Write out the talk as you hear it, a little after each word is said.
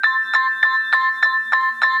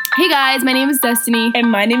Hey guys, my name is Destiny.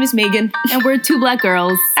 And my name is Megan. And we're two black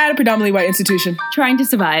girls. At a predominantly white institution. Trying to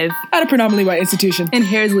survive. At a predominantly white institution. And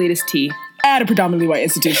here's latest tea. At a predominantly white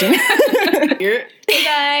institution. Here. Hey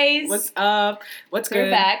guys. What's up? What's good?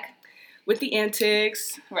 We're back. With the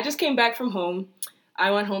antics. I just came back from home. I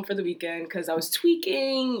went home for the weekend because I was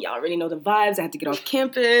tweaking. Y'all already know the vibes. I had to get off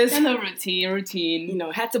campus. And the routine. You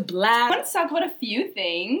know, had to blast. Let's talk about a few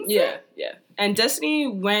things. Yeah. And Destiny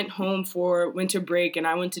went home for winter break and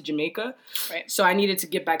I went to Jamaica. Right. So I needed to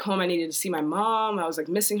get back home. I needed to see my mom. I was like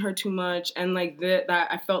missing her too much. And like that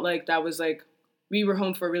I felt like that was like, we were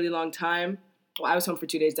home for a really long time. Well, I was home for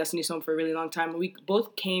 2 days. Destiny's home for a really long time. And we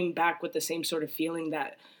both came back with the same sort of feeling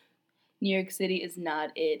that New York City is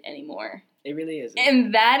not it anymore. it really is.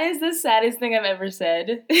 And that is the saddest thing I've ever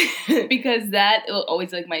said. Because that will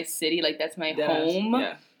always like my city. Like that's my home.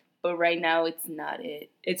 Yeah. But right now, it's not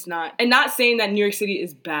it. It's not. And not saying that New York City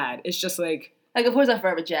is bad. It's just like... Like, of course, a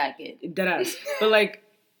Forever jacket. Deadass. But, like,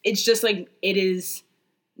 it's just, like, it is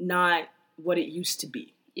not what it used to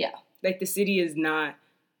be. Yeah. Like, the city is not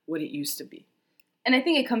what it used to be. And I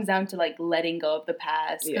think it comes down to, like, letting go of the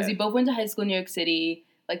past. Because we both went to high school in New York City.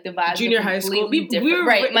 Like, the vibes Junior are high school. completely different.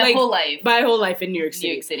 Right, my like, whole life. My whole life in New York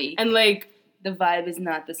City. And, like... The vibe is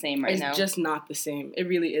not the same right now. It's just not the same. It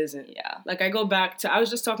really isn't. Yeah. Like, I go back to... I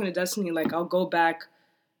was just talking to Destiny. Like, I'll go back,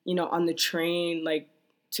 you know, on the train, like,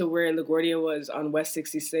 to where LaGuardia was on West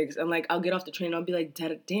 66. And, like, I'll get off the train and I'll be like,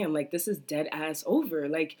 damn, like, this is dead ass over.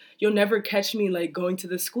 Like, you'll never catch me, like, going to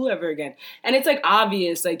this school ever again. And it's, like,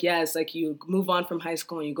 obvious. Like, yes, like, you move on from high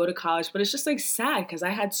school and you go to college. But it's just, like, sad because I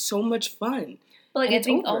had so much fun. But, like, I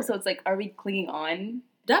think also it's, like, are we clinging on?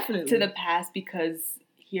 Definitely. To the past because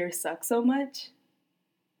here sucks so much?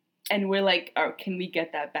 And we're like, can we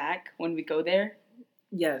get that back when we go there?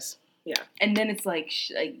 Yes. Yeah. And then it's like,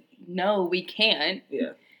 no, we can't.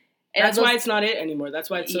 Yeah. And that's why it's not it anymore. That's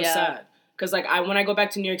why it's so sad. Because, like, when I go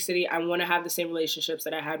back to New York City, I want to have the same relationships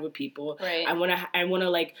that I had with people. Right. I want to,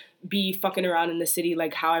 like, be fucking around in the city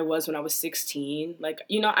like how I was when I was 16. Like,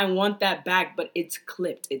 you know, I want that back, but it's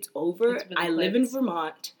clipped. It's over. It's really I live in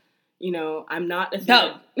Vermont. You know, I'm not a...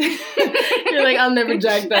 No. You're like, I'll never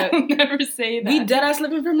jack that. I'll never say that. We deadass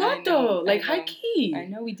live in Vermont, though. Like, high key. I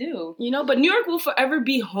know we do. You know, but New York will forever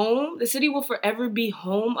be home. The city will forever be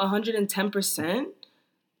home 110%.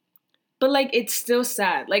 But, like, it's still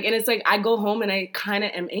sad. Like, and it's like, I go home and I kind of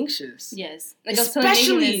am anxious. Yes. Like,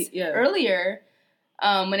 especially earlier,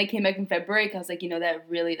 when I came back from February, I was like, you know,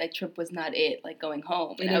 that trip was not it, like, going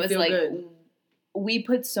home. And I was like... Good. We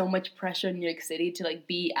put so much pressure in New York City to, like,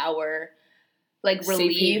 be our, like,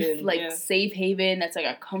 relief, safe haven, safe haven. That's, like,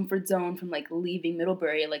 our comfort zone from, like, leaving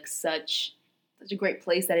Middlebury, like, such a great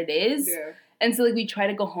place that it is. Yeah. And so, like, we try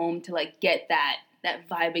to go home to, like, get that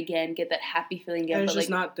vibe again, get that happy feeling again. And it's but,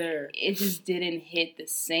 just like, not there. It just didn't hit the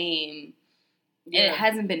same. Yeah. And it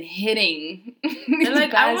hasn't been hitting. And,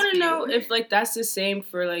 like, I want to know if, like, that's the same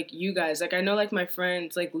for, like, you guys. Like, I know, like, my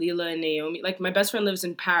friends, like, Leela and Naomi. Like, my best friend lives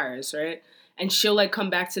in Paris, right? And she'll, like,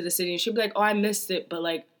 come back to the city and she'll be like, oh, I missed it, but,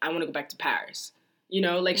 like, I want to go back to Paris. You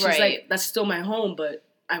know? Like, she's like, that's still my home, but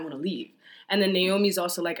I want to leave. And then Naomi's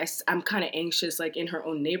also, like, I'm kind of anxious, like, in her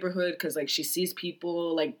own neighborhood because, like, she sees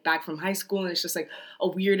people, like, back from high school and it's just, like, a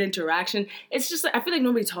weird interaction. It's just, like, I feel like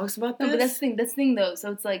nobody talks about this. No, but that's the thing, though.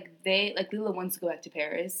 So it's, like, Leela wants to go back to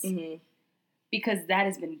Paris. Mm-hmm. Because that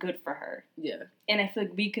has been good for her. Yeah. And I feel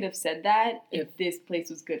like we could have said that if this place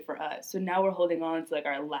was good for us. So now we're holding on to, like,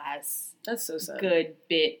 our last that's so sad. Good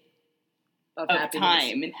bit of happiness.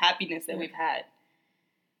 time and happiness that we've had.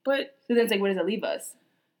 But so then it's like, where does it leave us?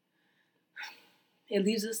 It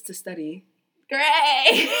leaves us to study.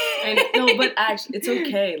 Great! No, but actually, it's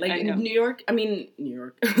okay. Like, New York,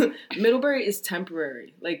 Middlebury is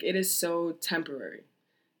temporary. Like, it is so temporary.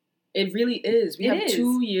 It really is. We have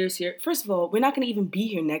 2 years here. First of all, we're not going to even be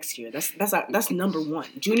here next year. That's number one.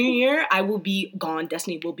 Junior year, I will be gone.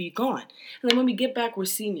 Destiny will be gone. And then when we get back, we're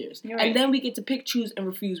seniors. You're right. And then we get to pick, choose, and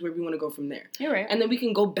refuse where we want to go from there. You're right. And then we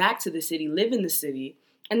can go back to the city, live in the city,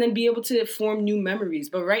 and then be able to form new memories.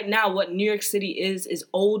 But right now, what New York City is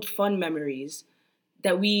old, fun memories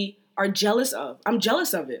that we are jealous of. I'm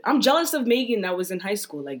jealous of it. I'm jealous of Megan that was in high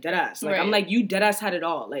school, like, deadass. Like, I'm like, you deadass had it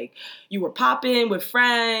all. Like, you were popping with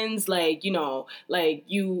friends, like, you know, like,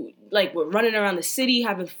 you, like, were running around the city,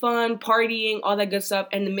 having fun, partying, all that good stuff.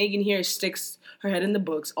 And the Megan here sticks her head in the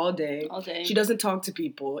books all day. All day. She doesn't talk to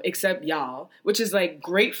people except y'all, which is, like,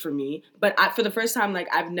 great for me. But for the first time, like,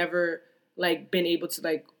 I've never, like, been able to,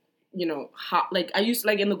 like, you know, like, I used to,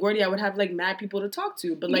 like, in LaGuardia, I would have, like, mad people to talk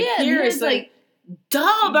to. But, like, here it's, like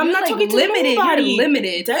dub. I'm not talking to nobody. You're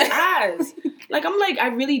limited. Dead ass. Like, I'm like, I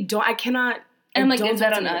really don't. I cannot. And I'm like, is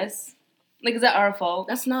that on us? Like, is that our fault?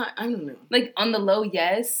 That's not, I don't know. Like, on the low,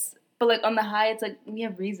 yes. But, like, on the high, it's like, we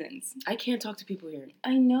have reasons. I can't talk to people here.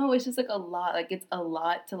 I know. It's just, like, a lot. Like, it's a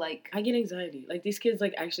lot to, like... I get anxiety. Like, these kids,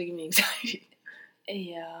 like, actually give me anxiety.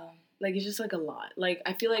 Yeah. Like, it's just, like, a lot. Like,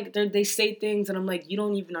 I feel like they say things, and I'm like, you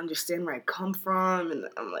don't even understand where I come from. And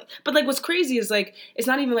I'm like... But, like, what's crazy is, like, it's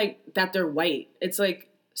not even, like, that they're white. It's, like,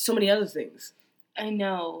 so many other things. I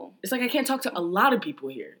know. It's like I can't talk to a lot of people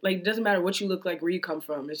here. Like, it doesn't matter what you look like, where you come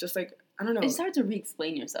from. It's just, like, I don't know. It's hard to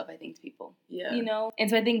re-explain yourself, I think, to people. Yeah. You know? And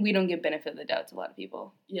so I think we don't give benefit of the doubt to a lot of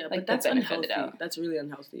people. Yeah, like, but that's the benefit of the unhealthy. doubt. That's really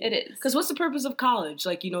unhealthy. It is. Because what's the purpose of college?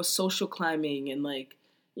 Like, you know, social climbing and, like,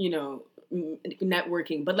 you know,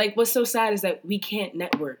 networking. But, like, what's so sad is that we can't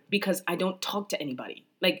network because I don't talk to anybody.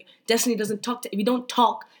 Like, Destiny doesn't talk to... We don't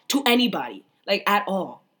talk to anybody. Like, at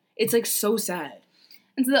all. It's, like, so sad.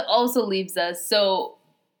 And so that also leaves us... So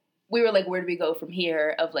we were like, where do we go from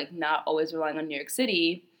here? Of, like, not always relying on New York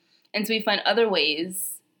City. And so we find other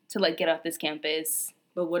ways to, like, get off this campus.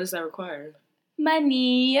 But what does that require?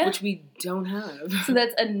 Money. Which we don't have. So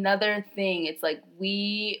that's another thing. It's like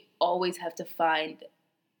we always have to find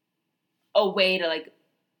a way to, like,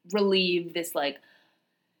 relieve this, like,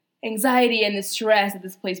 anxiety and the stress that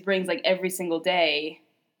this place brings, like, every single day.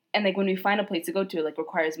 And, like, when we find a place to go to, it, like,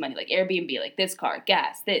 requires money. Like, Airbnb, like, this car,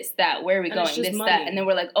 gas, this, that, where are we going, this, money. that. And then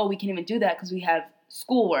we're like, oh, we can't even do that because we have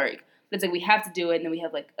schoolwork. But it's like, we have to do it. And then we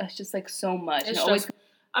have, like, it's just, like, so much. It's and always...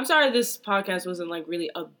 I'm sorry this podcast wasn't, like, really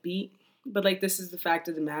upbeat. But, like, this is the fact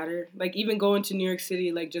of the matter. Like, even going to New York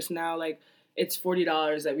City, like, just now, like, it's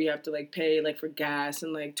 $40 that we have to, like, pay, like, for gas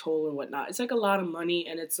and, like, toll and whatnot. It's, like, a lot of money,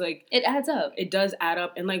 and it's, like... It adds up. It does add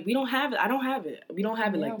up, and, like, we don't have it. I don't have it. We don't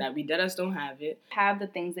have it like that. We deadass don't have it. Have the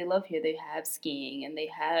things they love here. They have skiing, and they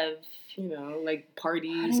have... You know, like,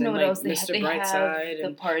 parties, and, like, else. Mr. They Brightside.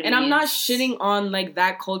 the parties. And I'm not shitting on, like,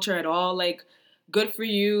 that culture at all. Like... Good for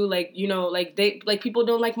you, like, you know, like, they, like, people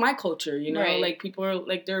don't like my culture, you know, right. Like, people are,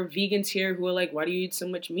 like, there are vegans here who are like, why do you eat so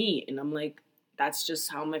much meat? And I'm like, that's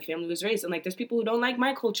just how my family was raised, and, like, there's people who don't like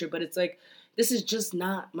my culture, but it's like, this is just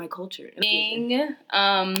not my culture. I didn't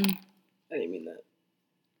mean that.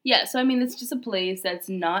 Yeah, so, I mean, it's just a place that's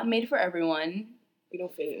not made for everyone. We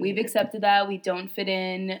don't fit in. We've accepted that, we don't fit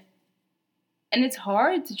in, and it's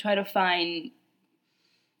hard to try to find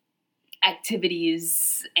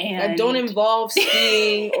activities and don't involve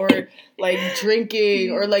skiing or, like,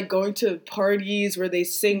 drinking or, like, going to parties where they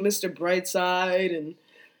sing Mr. Brightside, and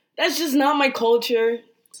that's just not my culture.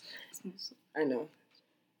 I know.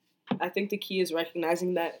 I think the key is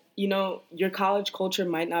recognizing that, you know, your college culture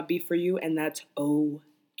might not be for you, and that's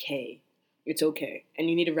okay. It's okay.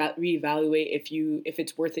 And you need to reevaluate if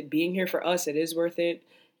it's worth it being here. For us, it is worth it.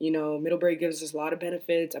 You know, Middlebury gives us a lot of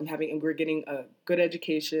benefits. We're getting a good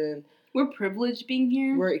education. We're privileged being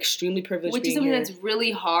here. We're extremely privileged which being is something here. that's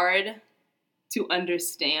really hard to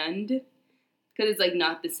understand because it's, like,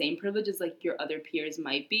 not the same privilege as, like, your other peers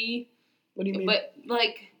might be. What do you mean? But,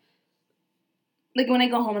 like when I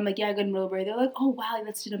go home, I'm like, yeah, I go to Middlebury. They're like, oh, wow,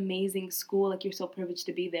 that's such an amazing school. Like, you're so privileged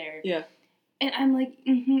to be there. Yeah. And I'm like,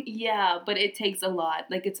 yeah, but it takes a lot.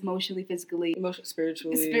 Like, it's emotionally, physically.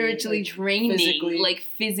 Spiritually like, draining. physically. Like,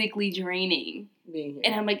 physically draining. Being here.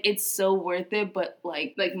 And I'm like, it's so worth it, but,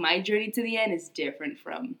 like my journey to the end is different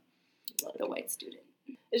from the white student.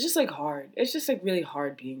 It's just, like, hard. It's just, like, really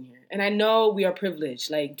hard being here. And I know we are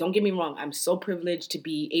privileged. Like, don't get me wrong. I'm so privileged to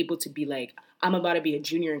be able to be, like, I'm about to be a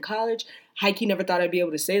junior in college. Heike never thought I'd be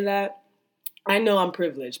able to say that. I know I'm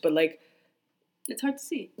privileged, but, like... It's hard to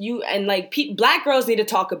see. Black girls need to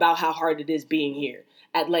talk about how hard it is being here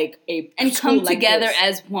at, like, a and school come like together this.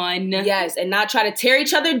 as one. Yes, and not try to tear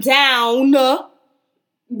each other down.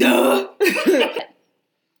 Duh.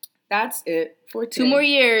 That's it for today. 2 more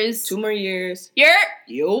years. 2 more years. Yup.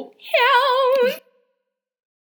 Yup. Yeah.